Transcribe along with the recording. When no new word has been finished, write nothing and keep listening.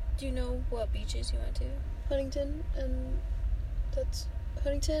Do you know what beaches you went to? Huntington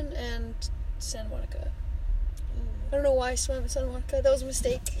and Santa Monica. I don't know why I swam in Santa Monica. That was a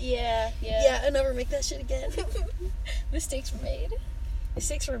mistake. Yeah. Yeah, I'll never make that shit again. Mistakes were made.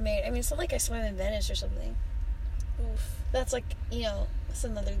 Mistakes were made. I mean, it's not like I swam in Venice or something. Oof. That's like, that's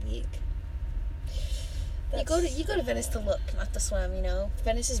another league. You go to Venice to look, not to swim,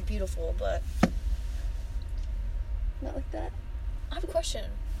 Venice is beautiful, but not like that. I have a question.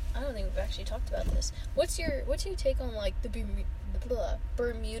 I don't think we've actually talked about this. What's your take on, like, the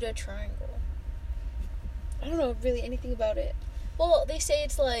Bermuda Triangle? I don't know really anything about it. Well, they say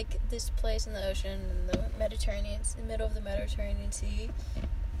it's like this place in the ocean, in the middle of the Mediterranean Sea,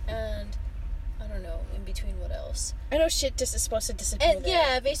 and I don't know in between what else. I know shit just is supposed to disappear. And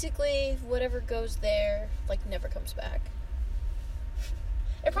yeah, basically whatever goes there like never comes back.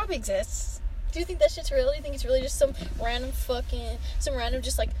 It probably exists. Do you think that shit's real? Do you think it's really just some random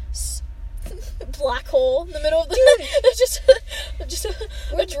just like black hole in the middle of the? It's just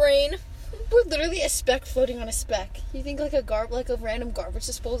a drain. We're literally a speck floating on a speck. You think like a random garbage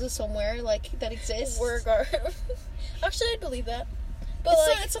disposal somewhere like that exists? We're garbage. Actually, I'd believe that. But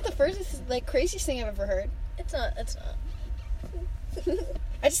it's not the first craziest thing I've ever heard. It's not.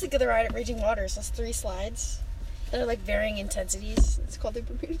 I just think of the ride at Raging Waters. Those 3 slides that are like varying intensities. It's called the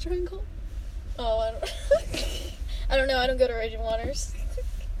Bermuda Triangle. Oh, I don't know. I don't go to Raging Waters.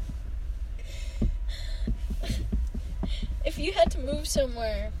 If you had to move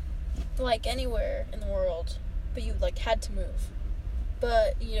somewhere, like anywhere in the world, but you like had to move,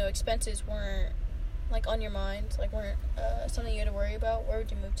 but expenses weren't like on your mind, like weren't something you had to worry about, where would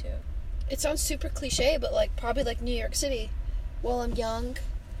you move to? It sounds super cliche, but like probably like New York City, while I'm young,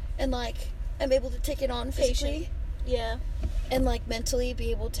 and like I'm able to take it on physically. Yeah. And like mentally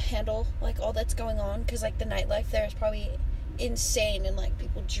be able to handle like all that's going on, because like the nightlife there is probably insane, and like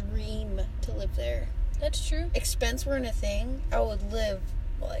people dream to live there. That's true. Expense weren't a thing, I would live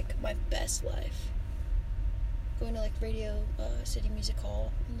like my best life. Going to like Radio City Music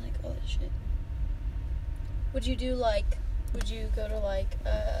Hall and like all that shit. Would you go to like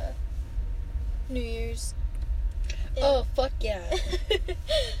New Year's? Oh fuck yeah.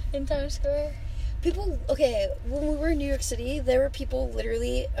 In Times Square? When we were in New York City, there were people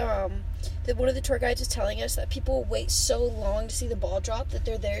literally, that one of the tour guides was telling us that people wait so long to see the ball drop that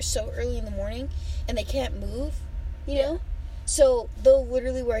they're there so early in the morning and they can't move, Yeah. So they'll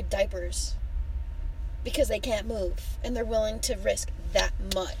literally wear diapers because they can't move, and they're willing to risk that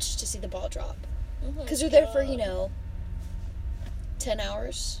much to see the ball drop. Because they're there for, 10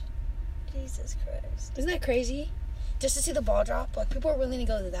 hours. Jesus Christ. Isn't that crazy? Just to see the ball drop? Like, people are willing to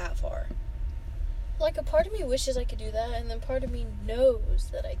go that far. Like, a part of me wishes I could do that, and then part of me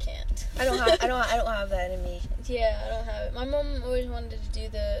knows that I can't. I don't have that in me. Yeah, I don't have it. My mom always wanted to do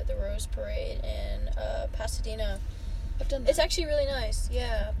the Rose Parade in Pasadena. I've done that. It's actually really nice,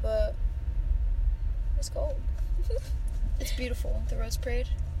 yeah, but it's cold. It's beautiful, the Rose Parade.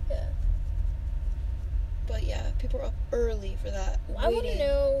 Yeah. But yeah, people are up early for that. I want to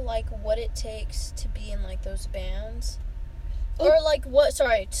know, like, what it takes to be in, like, those bands. Oh. Or, like, what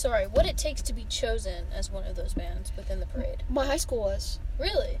it takes to be chosen as one of those bands within the parade. My high school was.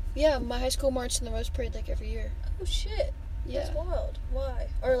 Really? Yeah, my high school marched in the Rose Parade, like, every year. Oh, shit. Yeah. That's wild. Why?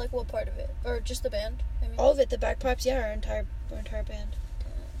 Or, like, what part of it? Or just the band? I mean, all of it, the bagpipes, yeah, our entire band.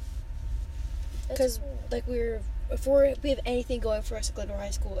 Because, cool. like, if we have anything going for us at Glenmore High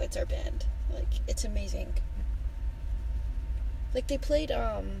School, it's our band. Like, it's amazing. Like, they played,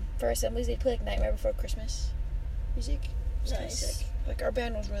 for our assemblies, they played, like, Nightmare Before Christmas music. It was Nice. sick. Like, our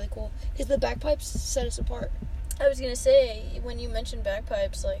band was really cool. Because the bagpipes set us apart. I was gonna say, when you mentioned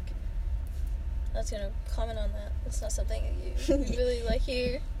bagpipes, like, I was gonna comment on that. It's not something that you really, like,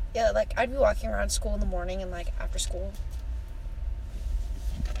 hear. Yeah, like, I'd be walking around school in the morning and, like, after school.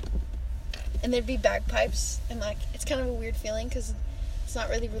 And there'd be bagpipes. And, like, it's kind of a weird feeling because it's not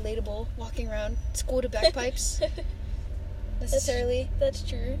really relatable walking around school to bagpipes. Necessarily. That's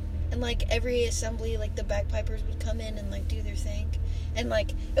true. And, like, every assembly, like, the bagpipers would come in and, like, do their thing. And,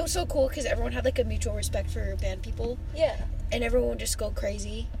 like, it was so cool because everyone had, like, a mutual respect for band people. Yeah. And everyone would just go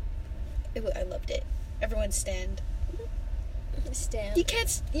crazy. I loved it. Everyone stand. Stand. You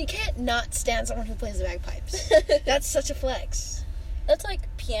can't not stand someone who plays the bagpipes. That's such a flex. That's like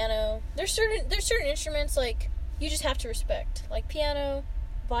piano. There's certain instruments, like, you just have to respect. Like piano,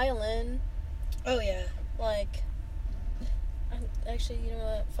 violin. Oh, yeah. Like, actually, you know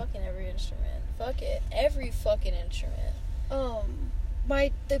what? Fucking every instrument. Fuck it. Every fucking instrument.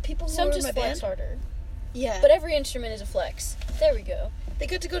 The people who Some were in just my flex band. harder. Yeah. But every instrument is a flex. There we go. They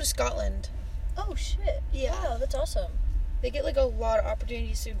got to go to Scotland. Oh, shit. Yeah. Wow, that's awesome. They get, like, a lot of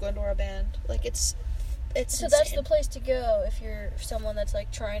opportunities to go into our band. Like, it's So insane. that's the place to go if you're someone that's,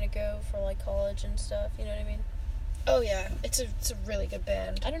 like, trying to go for, like, college and stuff. You know what I mean? Oh, yeah. It's a really good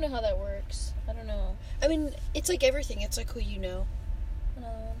band. I don't know how that works. I don't know. I mean, it's like everything. It's like who you know.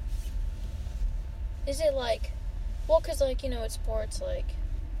 Another one. Is it, like... Well, because, like, you know, it's sports, like,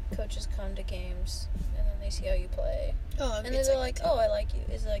 coaches come to games, and then they see how you play. Oh, And then they're like, oh, I like you.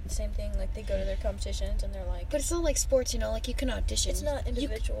 Is it, like, the same thing? Like, they go to their competitions, and they're like... But it's not like sports, you know? Like, you can audition. It's not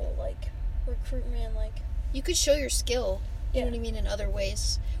individual, like, recruitment, like... You could show your skill, you know what I mean, in other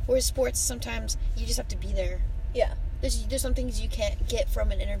ways. Whereas sports, sometimes you just have to be there. Yeah. There's some things you can't get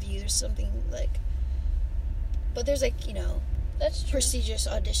from an interview. There's something, like... But there's, like, you know... That's true. Prestigious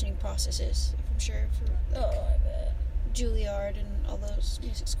auditioning processes, I'm sure, for, like, I bet. Juilliard and all those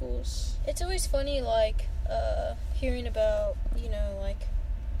music schools. It's always funny, like, hearing about, you know, like,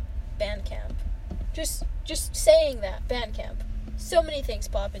 band camp. Just saying that, band camp. So many things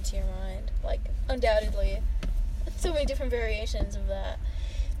pop into your mind. Like, undoubtedly. So many different variations of that.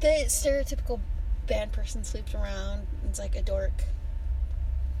 The stereotypical band person sleeps around. It's like a dork.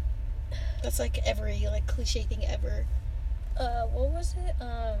 That's like every, like, cliche thing ever. What was it?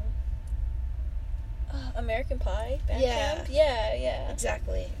 American Pie band Yeah. camp? Yeah.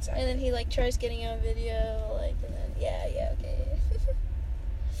 Exactly. And then he, like, tries getting on video, like, and then, yeah, okay.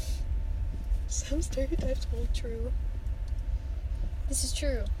 Some stereotypes hold true. This is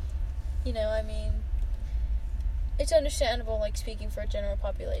true. You know, I mean, it's understandable, like, speaking for a general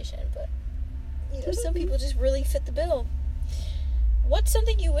population, but, you know, some people just really fit the bill. What's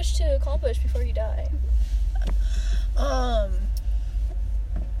something you wish to accomplish before you die?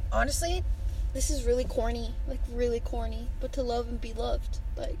 Honestly, this is really corny, but to love and be loved,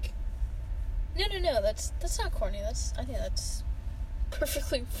 like... No, that's not corny, I think that's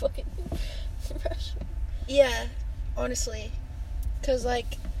perfectly fucking rational. Yeah, honestly, because,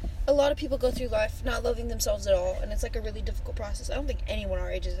 like, a lot of people go through life not loving themselves at all, and it's, like, a really difficult process. I don't think anyone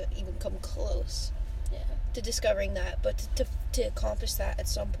our age has even come close to discovering that, but to accomplish that at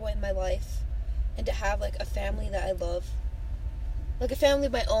some point in my life, and to have, like, a family that I love, like, a family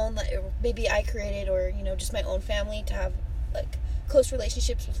of my own that maybe I created, or, you know, just my own family, to have, like, close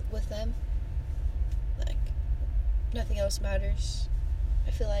relationships with them. Like, nothing else matters,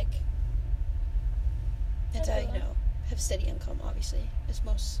 I feel like. And to, you know, have steady income, obviously, as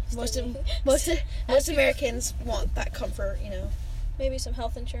most Americans want that comfort, you know. Maybe some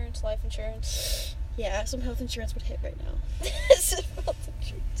health insurance, life insurance. Yeah, some health insurance would hit right now. Some health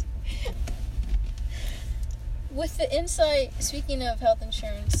insurance. With the insight, speaking of health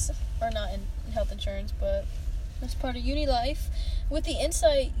insurance, or not in health insurance, but as part of uni life, with the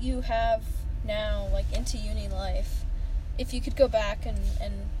insight you have now, like, into uni life, if you could go back and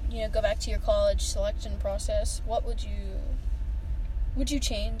you know, go back to your college selection process, what would you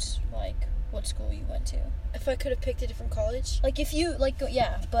change, like, what school you went to? If I could have picked a different college? Like, if you, like,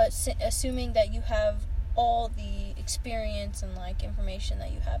 yeah, but assuming that you have all the experience and, like, information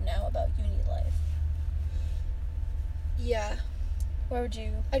that you have now about uni life. Yeah. Where would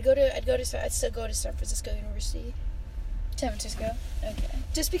you? I'd still go to San Francisco University. San Francisco? Okay.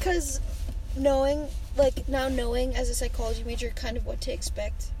 Just because knowing as a psychology major kind of what to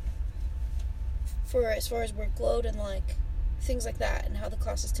expect for as far as workload and, like, things like that, and how the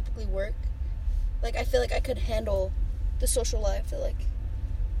classes typically work. Like, I feel like I could handle the social life that, like,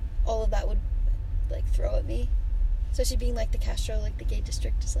 all of that would, like, throw at me. Especially being, like, the Castro, like, the gay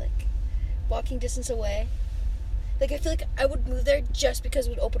district is, like, walking distance away. Like, I feel like I would move there just because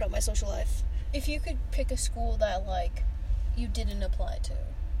it would open up my social life. If you could pick a school that, like, you didn't apply to,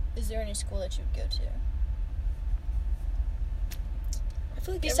 is there any school that you would go to? I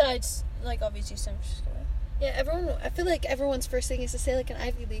feel like besides, like, obviously San Francisco. Yeah, I feel like everyone's first thing is to say, like, an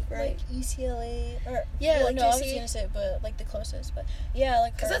Ivy League, right? Like UCLA, or... Yeah, well, like, no, I was gonna say, but, like, the closest, but, yeah,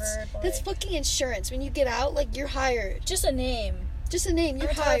 like, Harvard, that's fucking insurance. When you get out, like, you're hired. Just a name.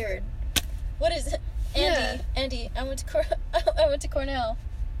 You're hired. What is it? Andy, I went to Cornell.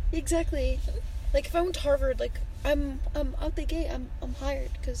 Exactly. Like, if I went to Harvard, like, I'm out the gate. I'm hired,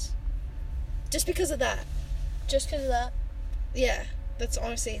 just because of that. Just because of that? Yeah, that's...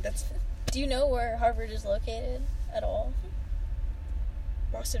 Do you know where Harvard is located at all?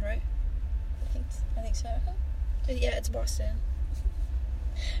 Boston, right? I think so. Yeah, it's Boston.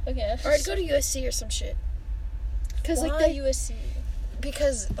 Okay. Or I'd go to USC or some shit. Why like, USC?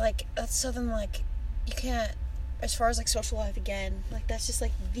 Because, like, that's something, like, you can't, as far as, like, social life, again, like, that's just,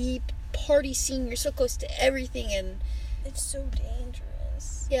 like, the party scene. You're so close to everything, and... It's so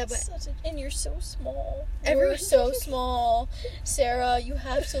dangerous. Yeah, but... and you're so small. We're so small. Sarah, you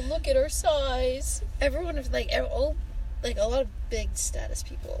have to look at our size. Everyone is, like, like, a lot of big status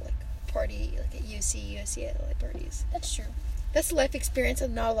people, like, party, like, at UC, USC, like, parties. That's true. That's the life experience that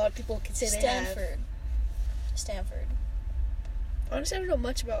not a lot of people can say they have. Stanford. Honestly, I don't know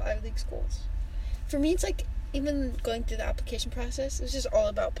much about Ivy League schools. For me, it's like, even going through the application process, it was just all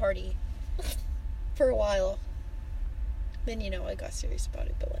about party. For a while. Then, I got serious about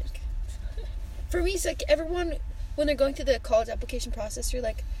it, but, like... For me, it's like, everyone, when they're going through the college application process, you're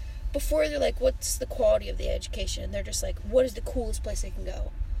like... Before, they're like, what's the quality of the education? They're just like, what is the coolest place I can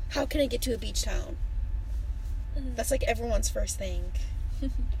go? How can I get to a beach town? Mm-hmm. That's, like, everyone's first thing.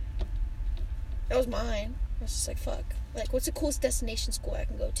 That was mine. I was just like, fuck. Like, what's the coolest destination school I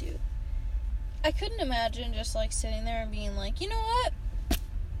can go to? I couldn't imagine just, like, sitting there and being like, you know what?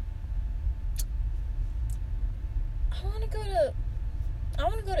 I want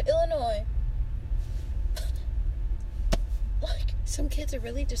to go to Illinois. Like, some kids are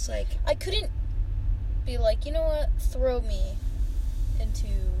really just like... I couldn't be like, you know what? Throw me into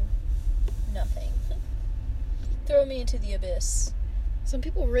nothing. Throw me into the abyss. Some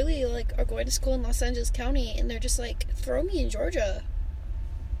people really, like, are going to school in Los Angeles County, and they're just like, throw me in Georgia.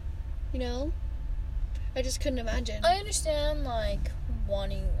 I just couldn't imagine. I understand, like,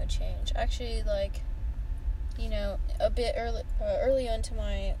 wanting a change. Actually, like, a bit early into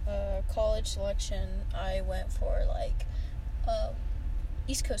my college selection, I went for, like,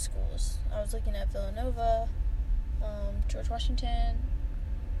 East Coast schools. I was looking at Villanova, George Washington,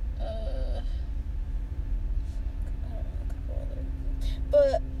 I don't know, a couple other.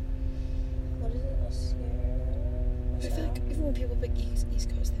 But, what is it? Let's see here. I feel like even when people pick East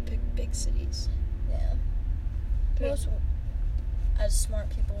Coast, they pick big cities. Yeah. Most, as smart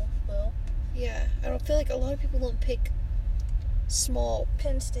people will. Yeah, I don't feel like a lot of people don't pick small...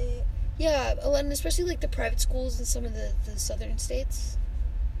 Penn State. Yeah, and especially, like, the private schools in some of the southern states.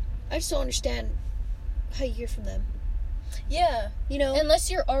 I just don't understand how you hear from them. Yeah. Unless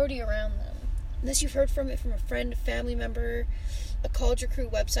you're already around them. Unless you've heard from it from a friend, a family member, a college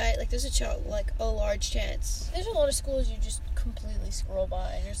recruit website. Like, there's a large chance. There's a lot of schools you just completely scroll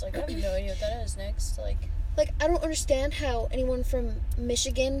by, and you're just like, I have no idea what that is next. Like, I don't understand how anyone from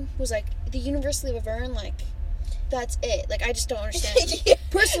Michigan was like, the University of Laverne, like, that's it. Like, I just don't understand. Yeah.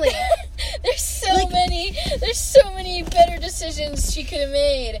 Personally. There's so many better decisions she could have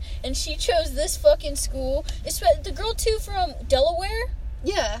made, and she chose this fucking school. The girl, too, from Delaware?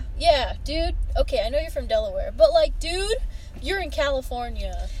 Yeah. Yeah, dude. Okay, I know you're from Delaware, but, like, dude, you're in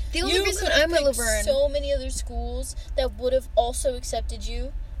California. The only reason I'm at Laverne... so many other schools that would have also accepted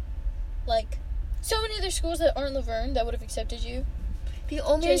you. Like... So many other schools that aren't Laverne that would have accepted you. The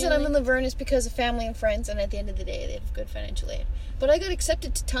only reason I'm in Laverne is because of family and friends, and at the end of the day, they have good financial aid. But I got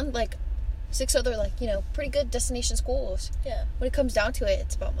accepted to 6 other, pretty good destination schools. Yeah. When it comes down to it,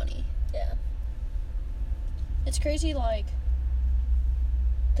 it's about money. Yeah. It's crazy,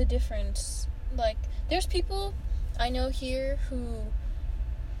 the difference. There's people I know here who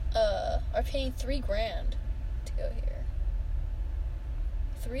are paying $3,000 to go here.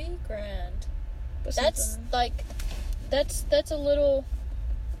 $3,000. That's that's a little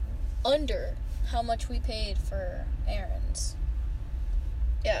under how much we paid for errands.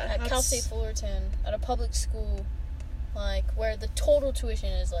 Yeah, at Cal State Fullerton, at a public school, where the total tuition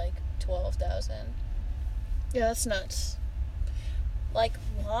is $12,000. Yeah, that's nuts.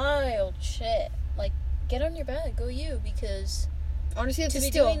 Wild shit. Get on your bag, go you, because honestly, it's to a be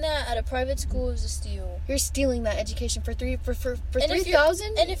steal. doing that at a private school is a steal. You're stealing that education for $3,000.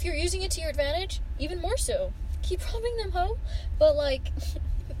 And if you're using it to your advantage, even more so. Keep robbing them, ho. But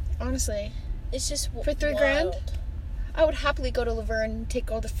honestly, it's just for $3,000, I would happily go to Laverne and take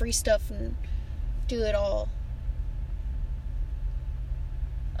all the free stuff and do it all.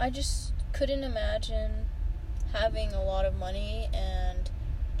 I just couldn't imagine having a lot of money and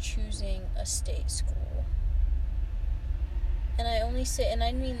choosing a state school. And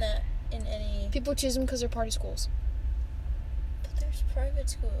I mean that in any... People choose them because they're party schools. But there's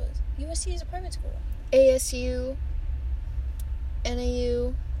private schools. USC is a private school. ASU,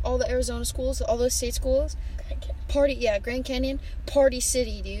 NAU, all the Arizona schools, all those state schools. Grand Canyon. Party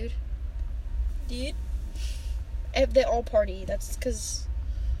city, dude. Dude? They all party. That's because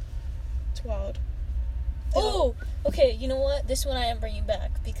it's wild. Oh! Okay, you know what? This one I am bringing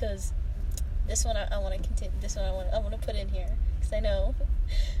back, because this one I want to continue. This one I want to put in here, because I know.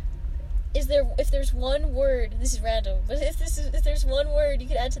 If there's one word, this is random, but if there's one word you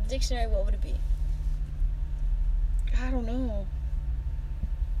could add to the dictionary, what would it be? I don't know.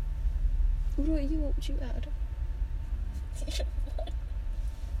 What would you add?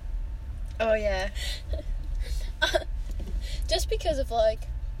 Oh, yeah. Just because of,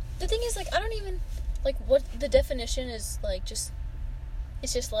 the thing is, I like, what the definition is, like, just,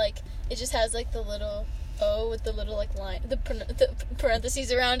 it's just, like, it just has, like, the little O with the little, like, line, the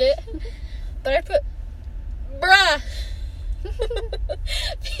parentheses around it. But I put, bruh!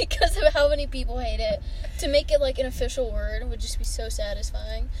 Because of how many people hate it. To make it, like, an official word would just be so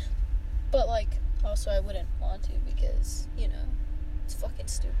satisfying. But, like, also I wouldn't want to because, you know, it's fucking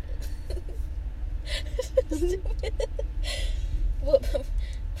stupid. Stupid. What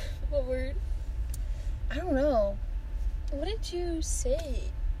word? I don't know. What did you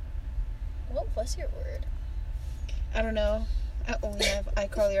say? What was your word? I don't know. I only have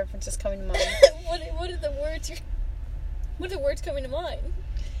iCarly references coming to mind. What are the words coming to mind?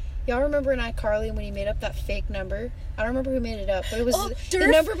 Y'all remember in iCarly when he made up that fake number? I don't remember who made it up, but it was the Durf?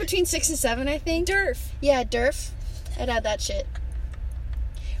 number between 6 and 7, I think. Durf. Yeah, Durf. I'd add that shit.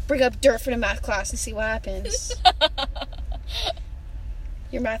 Bring up Durf in a math class and see what happens.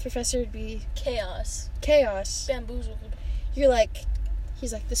 Your math professor would be... Chaos. Bamboozled. You're like...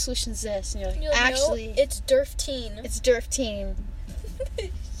 He's like, the solution's this. And you're like, actually... No, it's Durf-teen. It's Durf-teen.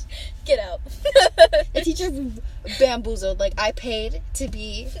 Get out. The teacher bamboozled. Like, I paid to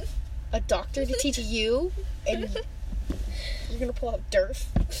be a doctor to teach you, and you're gonna pull out Durf.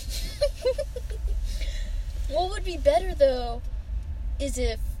 What would be better, though, is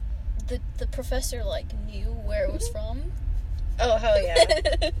if the professor, like, knew where it was from. Oh, hell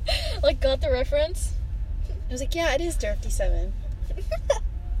yeah. Like, got the reference. I was like, yeah, it is Durf-7.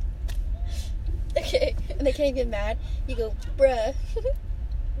 Okay. And they can't even get mad. You go, bruh.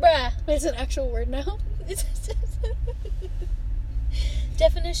 Bruh. It's an actual word now.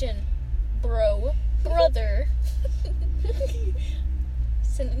 Definition. Bro. Brother.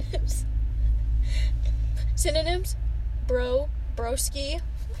 Synonyms. Bro. Broski.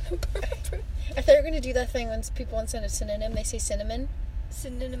 I thought you were going to do that thing when people want to send a synonym, they say cinnamon.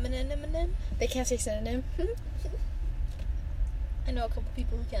 Synonym. They can't say synonym. I know a couple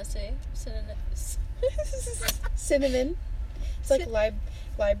people who can't say synonyms. Cinnamon. It's like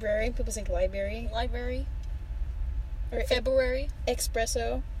library. People think library. Library. Or February.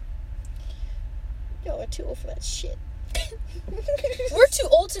 Espresso. Y'all are too old for that shit. We're too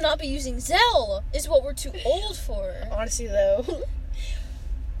old to not be using Zelle, is what we're too old for. Honestly, though.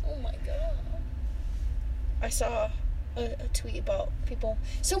 Oh my god. I saw a tweet about people.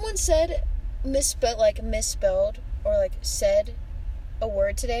 Someone said misspelled or like said a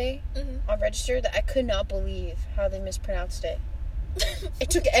word today on register that I could not believe how they mispronounced it. It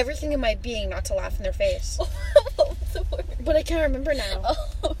took everything in my being not to laugh in their face. What was the word? But I can't remember now.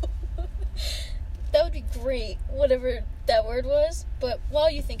 Oh. That would be great, whatever that word was. But while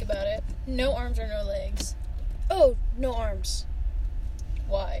you think about it, no arms or no legs. Oh, no arms.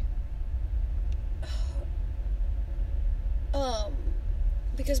 Why?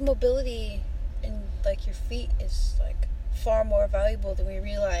 Because mobility in like your feet is like far more valuable than we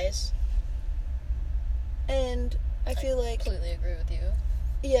realize. And I feel like completely agree with you.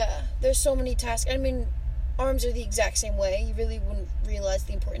 Yeah, there's so many tasks. I mean, arms are the exact same way. You really wouldn't realize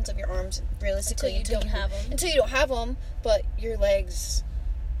the importance of your arms realistically until you don't have them. Until you don't have them, but your legs,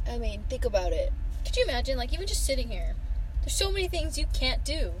 I mean, think about it. Could you imagine, like, even just sitting here, there's so many things you can't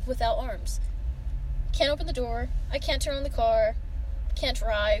do without arms. Can't open the door. I can't turn on the car. Can't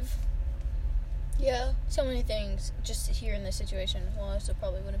drive. Yeah. So many things just here in this situation. Well, I still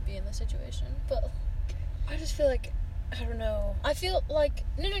probably wouldn't be in this situation, but I just feel like, I don't know. I feel like,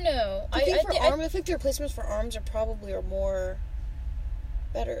 no. I think the replacements for arms are probably more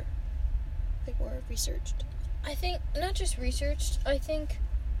better. Like, more researched. I think, not just researched, I think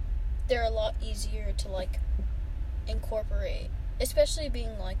they're a lot easier to, like, incorporate. Especially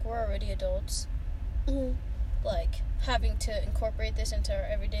being, like, we're already adults. Mm-hmm. Like, having to incorporate this into our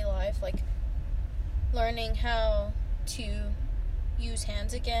everyday life, like, learning how to use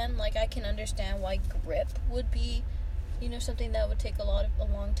hands again. Like, I can understand why grip would be, you know, something that would take a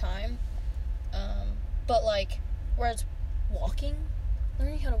long time. But, like, whereas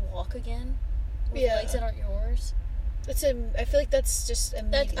learning how to walk again with legs that aren't yours. I feel like that's just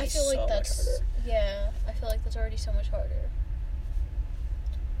immediately I feel like so that's much harder. Yeah, I feel like that's already so much harder.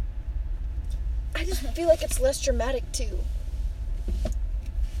 I just feel like it's less dramatic too.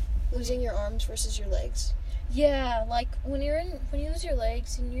 Losing your arms versus your legs. Yeah, like when you lose your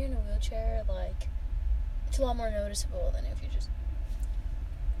legs and you're in a wheelchair, like it's a lot more noticeable than if you just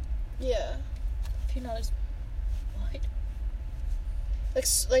if you're not as wide.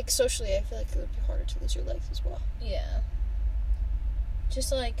 Like socially, I feel like it would be harder to lose your legs as well. Yeah.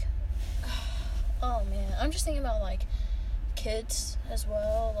 Just like, oh man, I'm just thinking about like kids as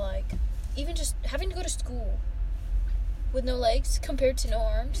well, like even just having to go to school with no legs compared to no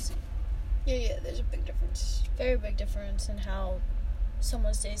arms. Yeah, there's a big difference. Very big difference in how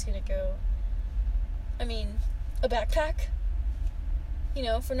someone's day is going to go. I mean, a backpack, you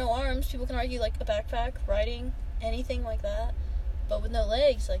know, for no arms, people can argue, like, a backpack, riding, anything like that. But with no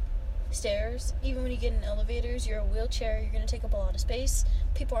legs, like, stairs, even when you get in elevators, you're a wheelchair, you're going to take up a lot of space.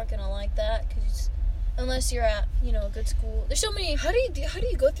 People aren't going to like that, because unless you're at, you know, a good school. There's so many... How do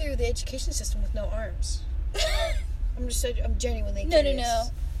you go through the education system with no arms? I'm genuinely curious. No.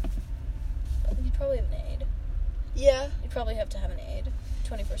 You'd probably have an aid. Yeah. You'd probably have to have an aid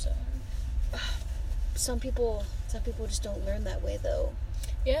 24/7. Some people just don't learn that way, though.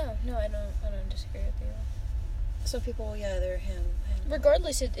 Yeah, no, I don't disagree with you. Some people, yeah, they're hand.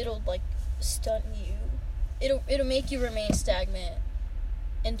 Regardless, it'll like stunt you. It'll make you remain stagnant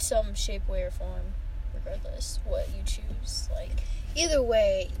in some shape, way, or form. Regardless, what you choose, like either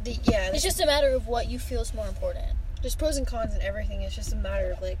way, it's just a matter of what you feel is more important. There's pros and cons in everything. It's just a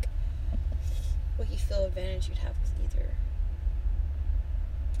matter of like what you feel advantage you'd have with either.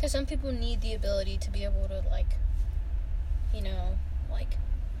 Because some people need the ability to be able to, like, you know, like,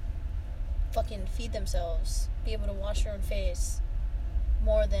 fucking feed themselves, be able to wash their own face,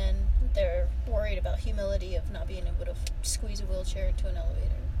 more than they're worried about humility of not being able to squeeze a wheelchair into an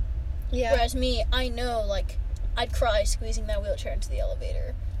elevator. Yeah. Whereas me, I know, like, I'd cry squeezing that wheelchair into the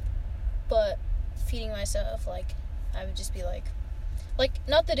elevator. But feeding myself, like, I would just be like,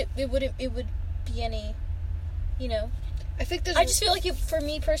 not that it would be any, you know. I just feel like for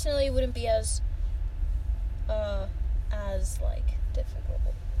me personally, it wouldn't be as like, difficult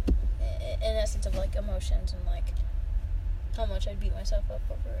in essence of, like, emotions and, like, how much I'd beat myself up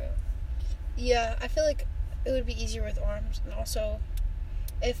over it. Yeah, I feel like it would be easier with arms, and also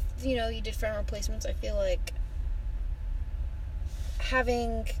if, you know, you did front replacements, I feel like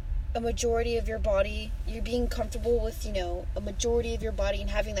having a majority of your body, you're being comfortable with, you know, a majority of your body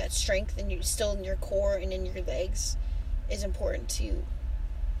and having that strength and you're still in your core and in your legs is important to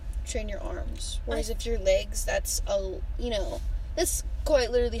train your arms. Whereas if your legs, that's that's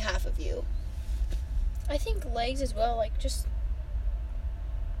quite literally half of you. I think legs as well, like, just,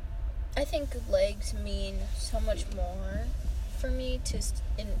 I think legs mean so much more for me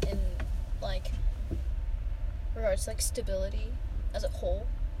in like, regards to, like, stability as a whole,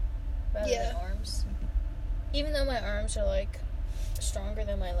 rather than arms. Even though my arms are, like, stronger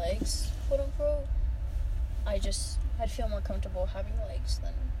than my legs, quote unquote, I'd feel more comfortable having legs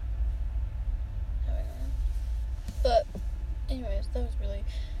than having arms. But, anyways, that was really...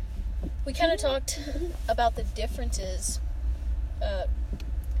 We kind of talked about the differences.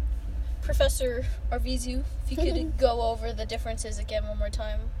 Professor Arvizu, if you could go over the differences again one more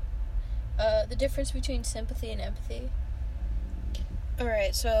time. The difference between sympathy and empathy.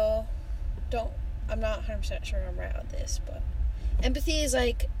 Alright, so I'm not 100% sure I'm right on this, but empathy is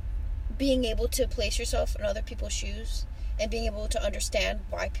like being able to place yourself in other people's shoes and being able to understand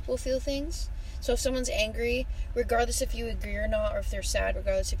why people feel things. So if someone's angry, regardless if you agree or not, or if they're sad,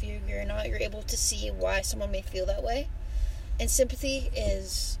 regardless if you agree or not, you're able to see why someone may feel that way. And sympathy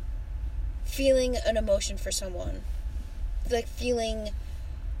is feeling an emotion for someone. Like feeling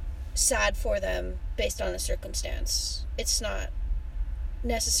sad for them based on a circumstance. It's not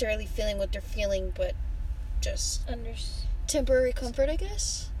necessarily feeling what they're feeling, but just temporary comfort, I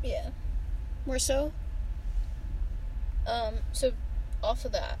guess. Yeah. More so. So off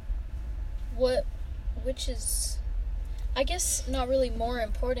of that, which is, I guess, not really more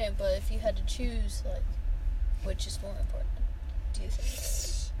important, but if you had to choose, like, which is more important, do you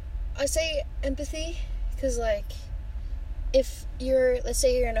think? I say empathy, because, like, if let's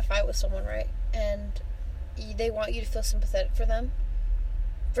say you're in a fight with someone, right, and they want you to feel sympathetic for them,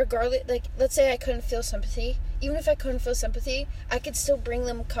 regardless, like, let's say I couldn't feel sympathy, even if I couldn't feel sympathy, I could still bring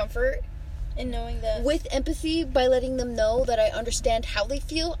them comfort. And knowing that... With empathy, by letting them know that I understand how they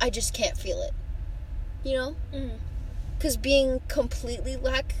feel, I just can't feel it. You know? Mm-hmm. Because being completely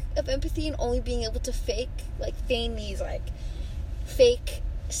lack of empathy and only being able to feign these, like, fake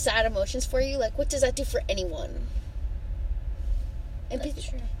sad emotions for you, like, what does that do for anyone?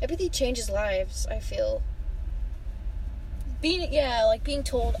 Empathy changes lives, I feel. Being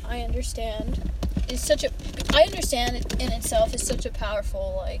told I understand I understand in itself is such a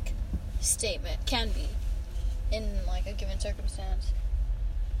powerful, like, statement. Can be in, like, a given circumstance.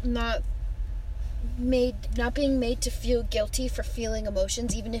 Not being made to feel guilty for feeling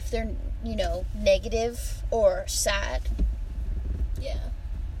emotions, even if they're, you know, negative or sad. Yeah.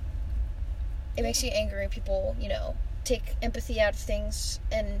 It makes you angry when people, you know, take empathy out of things,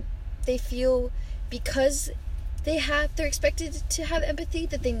 and they feel because they're expected to have empathy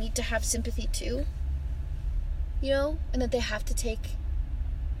that they need to have sympathy too. You know? And that they have to take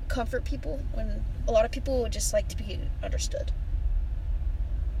comfort people when a lot of people would just like to be understood.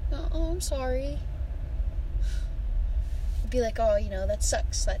 Oh, I'm sorry. It'd be like, oh, that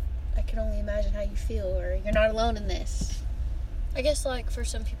sucks. That I can only imagine how you feel, or you're not alone in this. I guess, like, for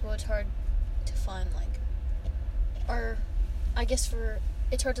some people it's hard to find, like, or I guess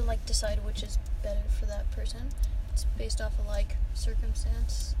it's hard to, like, decide which is better for that person. It's based off of, like,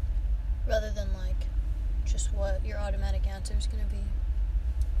 circumstance rather than, like, just what your automatic answer is going to be.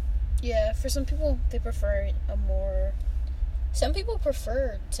 Yeah, for some people, they prefer a more... Some people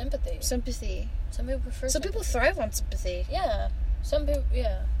prefer sympathy. Sympathy. Some people prefer Some people thrive on sympathy. Yeah. Some people,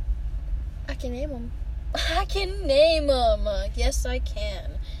 yeah. I can name them. I can name them. Yes, I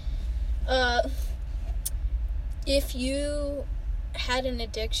can. If you had an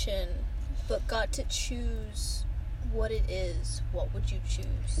addiction but got to choose what it is, what would you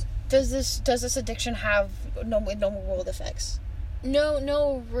choose? Does this addiction have no world effects?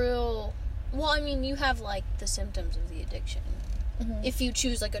 No real... Well, I mean, you have, like, the symptoms of the addiction. Mm-hmm. If you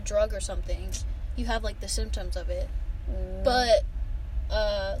choose, like, a drug or something, you have, like, the symptoms of it. But,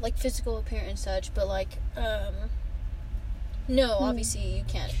 like, physical appearance and such, but, like, no, obviously you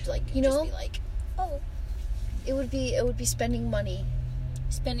can't, like, just be like, oh. It would be spending money.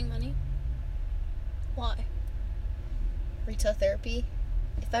 Spending money? Why? Retail therapy.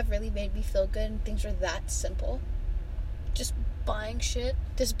 If that really made me feel good and things were that simple. Just buying shit?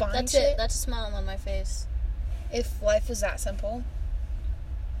 Just buying That's shit? That's it. That's a smile on my face. If life was that simple.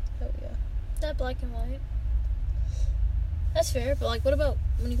 Oh, yeah. That black and white. That's fair, but, like, what about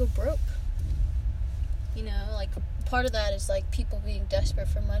when you go broke? You know, like, part of that is, like, people being desperate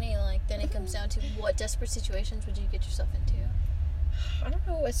for money. Like, then it comes down to what desperate situations would you get yourself into? I don't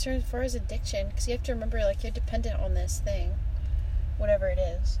know as far as addiction, because you have to remember, like, you're dependent on this thing. Whatever it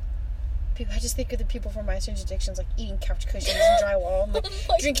is. I just think of the people from my strange addictions, like, eating couch cushions and drywall, and,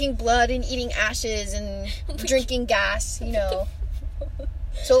 like, drinking blood and eating ashes and drinking gas, you know.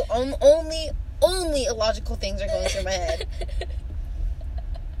 So, only illogical things are going through my head.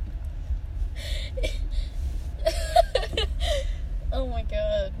 Oh my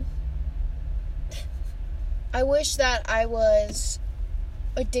god. I wish that I was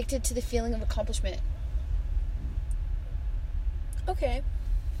addicted to the feeling of accomplishment. Okay.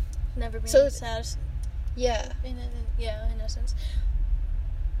 Never been satisfied. Yeah. In essence.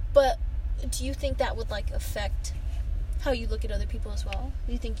 But do you think that would, like, affect how you look at other people as well?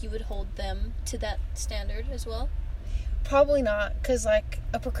 Do you think you would hold them to that standard as well? Probably not, because, like,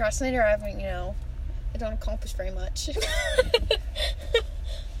 a procrastinator, I don't accomplish very much.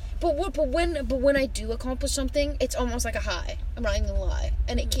 But when I do accomplish something, it's almost like a high. I'm not even gonna lie,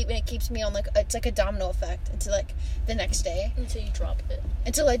 and it keeps me on, like, it's like a domino effect until, like, the next day. Until you drop it.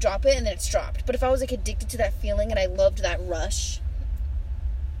 Until I drop it, and then it's dropped. But if I was, like, addicted to that feeling and I loved that rush,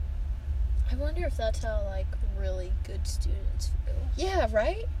 I wonder if that's how, like, really good students feel. Yeah,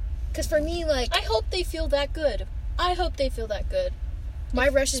 right? Because for me, like, I hope they feel that good. My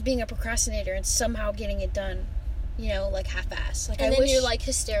rush is being a procrastinator and somehow getting it done. Like, half-ass. Like, and then you're, like,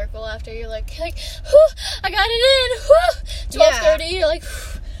 hysterical after. You're like, whew, I got it in. Whew, 12:30. You're like,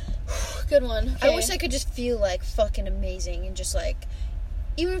 whew, good one. Okay. I wish I could just feel, like, fucking amazing and just, like,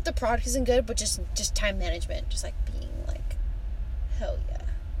 even if the product isn't good, but just time management. Just, like, being, like, hell yeah.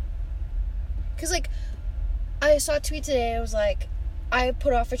 Because, like, I saw a tweet today. It was like, I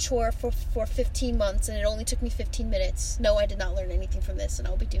put off a chore for 15 months and it only took me 15 minutes. No, I did not learn anything from this and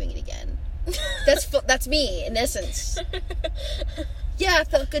I'll be doing it again. That's me, in essence. Yeah, it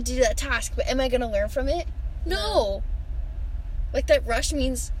felt good to do that task, but am I going to learn from it? No. Like, that rush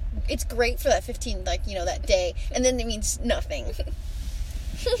means it's great for that 15, like, that day, and then it means nothing.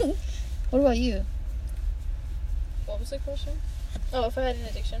 What about you? What was the question? Oh, if I had an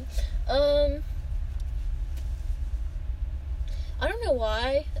addiction. I don't know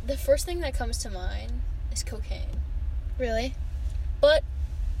why. The first thing that comes to mind is cocaine. Really? But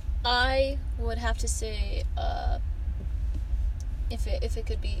I would have to say, if it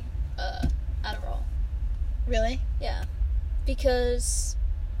could be, Adderall. Really? Yeah. Because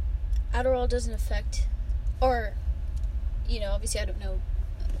Adderall doesn't affect, or, obviously I don't know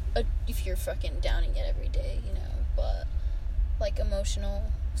if you're fucking downing it every day, but, like,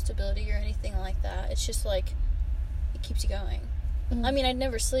 emotional stability or anything like that. It's just, like, it keeps you going. Mm-hmm. I mean, I'd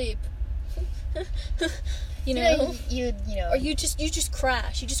never sleep. You know, or you just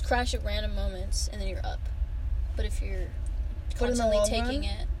crash. You just crash at random moments, and then you're up. But if you're constantly taking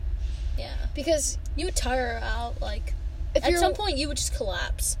it, yeah, because you would tire out. Like, at some point, you would just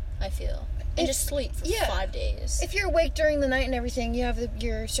collapse. I feel. And just sleep for 5 days. If you're awake during the night and everything, you have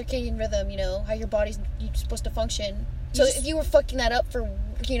your circadian rhythm, how your body's supposed to function. So if you were fucking that up for,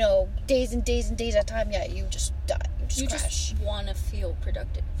 days and days and days at a time, you just die. You crash. Just want to feel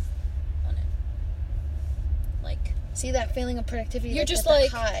productive on it. Like... See that feeling of productivity? You're just like,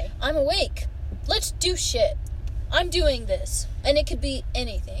 high. I'm awake. Let's do shit. I'm doing this. And it could be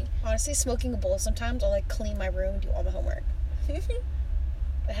anything. Honestly, smoking a bowl sometimes, I'll, clean my room and do all my homework. It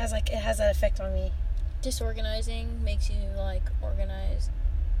has that effect on me. Disorganizing makes you, organize.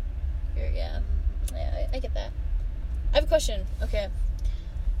 Yeah, I get that. I have a question. Okay.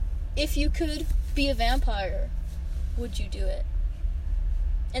 If you could be a vampire, would you do it?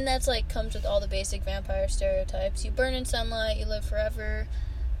 And that's, comes with all the basic vampire stereotypes. You burn in sunlight, you live forever,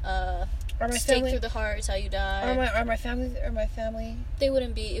 stake through the heart is how you die. Are my family? They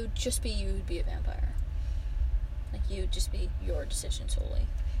wouldn't be. It would just be you who'd be a vampire. You would just be your decision solely.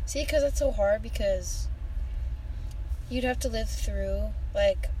 See, because it's so hard, because you'd have to live through,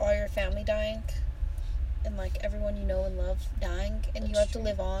 all your family dying, and, everyone you know and love dying, and you have to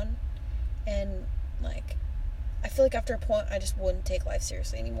live on, and, I feel like after a point, I just wouldn't take life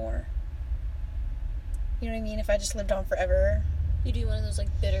seriously anymore. You know what I mean? If I just lived on forever. You'd be one of those,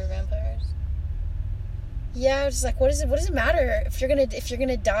 bitter vampires? Yeah, just, what does it matter if you're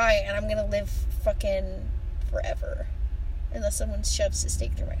gonna die and I'm gonna live fucking forever? Unless someone shoves a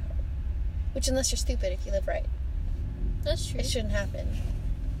stake through my heart. Which, unless you're stupid, if you live right. That's true. It shouldn't happen.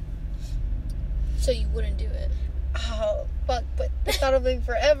 So you wouldn't do it? Oh, fuck, but the thought of living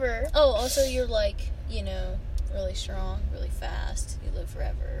forever. Oh, also you're, really strong, really fast. You live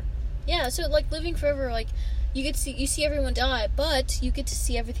forever. Yeah, so, living forever, you see everyone die, but you get to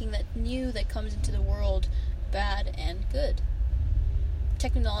see everything that new that comes into the world, bad and good.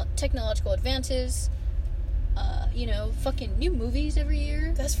 Technological advances, fucking new movies every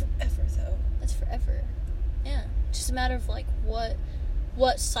year. That's forever, though. That's forever. Yeah. It's just a matter of,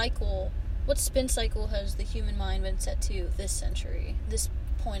 what spin cycle has the human mind been set to this century, this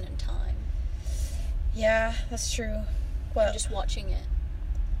point in time. Yeah, that's true. Well, I'm just watching it.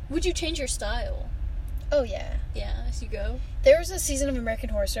 Would you change your style? Oh, yeah. Yeah, as you go. There was a season of American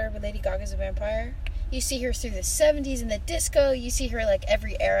Horror Story where Lady Gaga's a vampire. You see her through the 70s in the disco. You see her,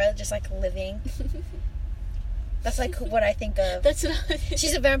 every era, just, living. That's, what I think of. That's what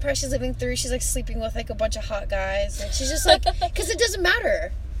She's a vampire. She's living through. She's, sleeping with, a bunch of hot guys. And she's just, because it doesn't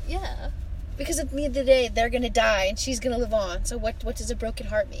matter. Yeah. Because at the end of the day, they're going to die, and she's going to live on. So what does a broken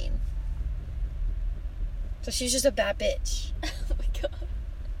heart mean? So she's just a bad bitch. Oh, my God.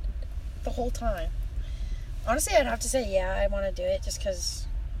 The whole time. Honestly, I'd have to say, yeah, I want to do it just because...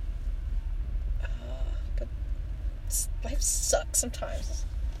 but life sucks sometimes.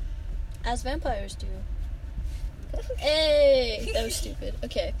 As vampires do. Hey! That was stupid.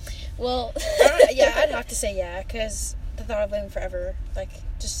 Okay. Well... yeah, I'd have to say yeah, because the thought of living forever,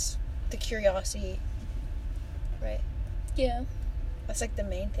 just the curiosity, right? Yeah. That's, the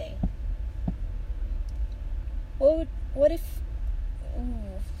main thing. What if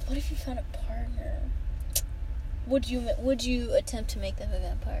you found a partner? Would you attempt to make them a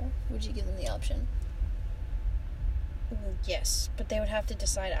vampire? Would you give them the option? Yes, but they would have to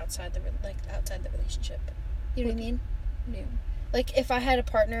decide outside the relationship. You know what I mean? Yeah. If I had a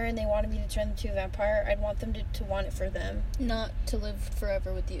partner and they wanted me to turn them to a vampire, I'd want them to want it for them. Not to live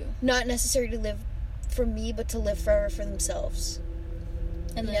forever with you. Not necessarily to live for me, but to live forever for themselves.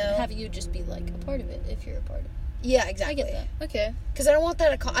 And then have you just be a part of it if you're a part of it. Yeah, exactly. I get that. Okay. Because I don't want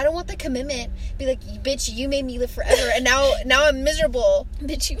that. I don't want that commitment. Be like, bitch, you made me live forever, and now I'm miserable.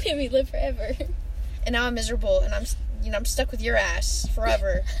 Bitch, you made me live forever. And now I'm miserable, and I'm stuck with your ass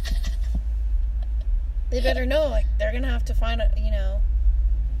forever. They better know, they're gonna have to find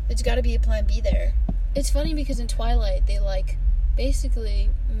there's got to be a plan B there. It's funny because in Twilight they basically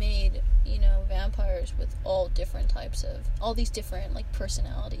made vampires with all these different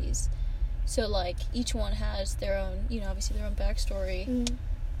personalities. So, each one has their own, obviously their own backstory.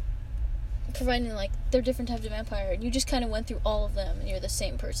 Providing, they're different types of vampire. And you just kind of went through all of them, and you're the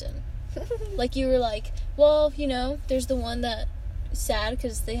same person. You were well, there's the one that is sad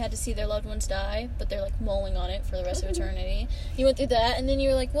because they had to see their loved ones die, but they're, mulling on it for the rest of eternity. You went through that, and then you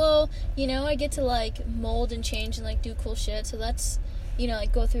were well, I get to, mold and change and, do cool shit, so that's,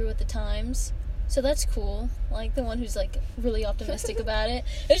 go through with the times. So that's cool. The one who's, really optimistic about it.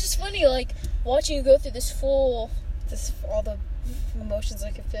 It's just funny, watching you go through all the emotions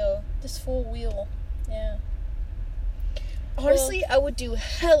I could feel. This full wheel. Yeah. Honestly, I would do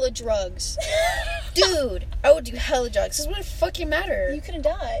hella drugs. Dude, I would do hella drugs. This wouldn't fucking matter. You couldn't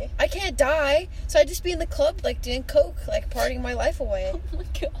die. I can't die, so I'd just be in the club, like, doing coke, like, partying my life away. Oh my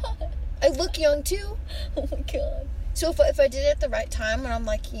god. I look young, too. Oh my god. So if I did it at the right time, and I'm,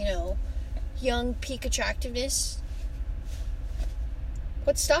 like, you know, young peak attractiveness,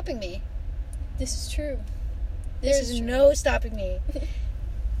 what's stopping me? This is true. There's no stopping me.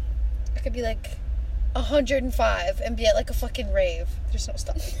 I could be, like, 105 and be at, like, a fucking rave. There's no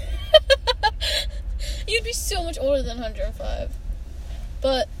stopping me. You'd be so much older than 105.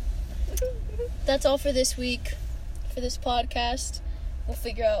 But that's all for this week, for this podcast. We'll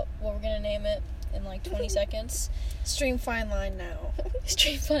figure out what we're going to name it in like 20 seconds. Stream Fine Line now.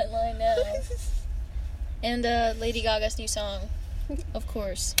 Stream Fine Line now. And Lady Gaga's new song, of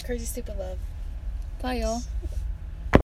course. Crazy Stupid Love. Bye, y'all.